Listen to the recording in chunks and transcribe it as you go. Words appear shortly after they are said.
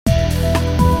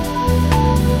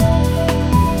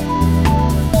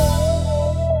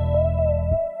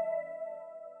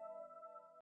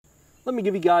let me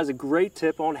give you guys a great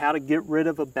tip on how to get rid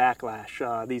of a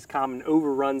backlash. These common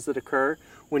overruns that occur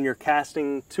when you're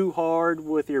casting too hard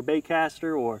with your bait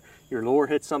caster, or your lure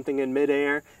hits something in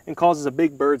midair and causes a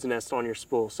big bird's nest on your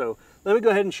spool. So let me go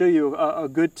ahead and show you a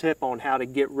good tip on how to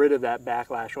get rid of that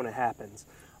backlash when it happens.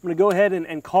 I'm going to go ahead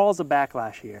and cause a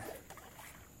backlash here.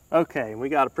 Okay, we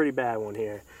got a pretty bad one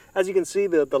here. As you can see,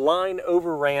 the line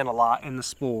overran a lot in the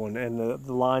spool, and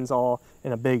the line's all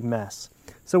in a big mess.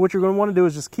 So what you're going to want to do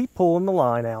is just keep pulling the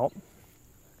line out.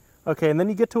 Okay, and then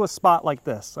you get to a spot like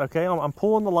this. Okay, I'm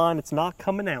pulling the line, it's not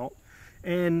coming out.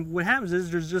 And what happens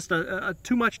is there's just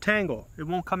too much tangle. It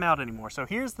won't come out anymore. So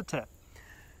here's the tip.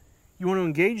 You want to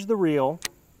engage the reel,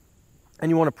 and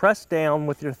you want to press down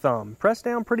with your thumb. Press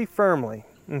down pretty firmly,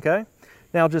 okay?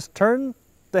 Now just turn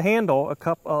the handle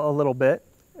a little bit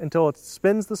until it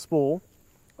spins the spool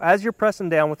as you're pressing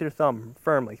down with your thumb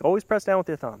firmly. Always press down with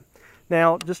your thumb.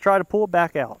 Now just try to pull it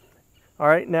back out. All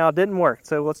right, now it didn't work,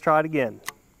 so let's try it again.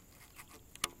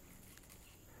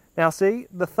 Now see,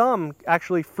 the thumb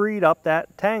actually freed up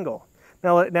that tangle.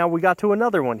 Now we got to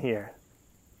another one here.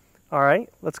 All right,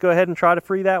 let's go ahead and try to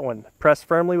free that one. Press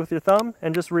firmly with your thumb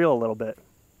and just reel a little bit.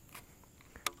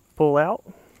 Pull out.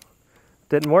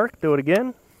 Didn't work, do it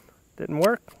again. Didn't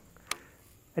work.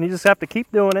 And you just have to keep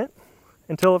doing it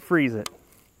until it frees it.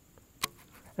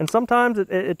 And sometimes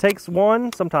it takes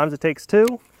one, sometimes it takes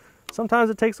two, sometimes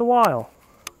it takes a while.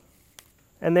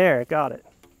 And there, it got it.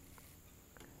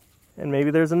 And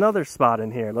maybe there's another spot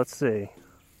in here. Let's see.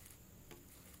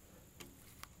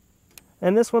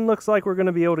 And this one looks like we're going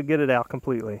to be able to get it out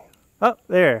completely. Oh,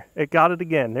 there. It got it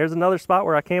again. There's another spot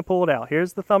where I can't pull it out.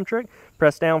 Here's the thumb trick.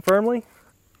 Press down firmly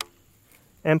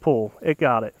and pull. It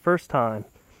got it. First time.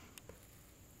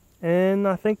 And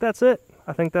I think that's it.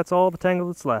 I think that's all the tangle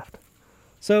that's left.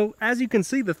 So as you can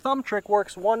see, the thumb trick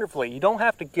works wonderfully. You don't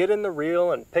have to get in the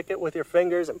reel and pick it with your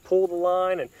fingers and pull the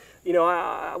line. And you know,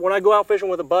 when I go out fishing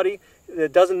with a buddy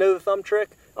that doesn't know the thumb trick,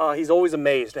 he's always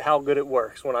amazed at how good it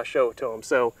works when I show it to him.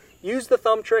 So use the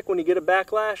thumb trick when you get a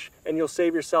backlash, and you'll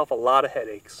save yourself a lot of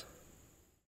headaches.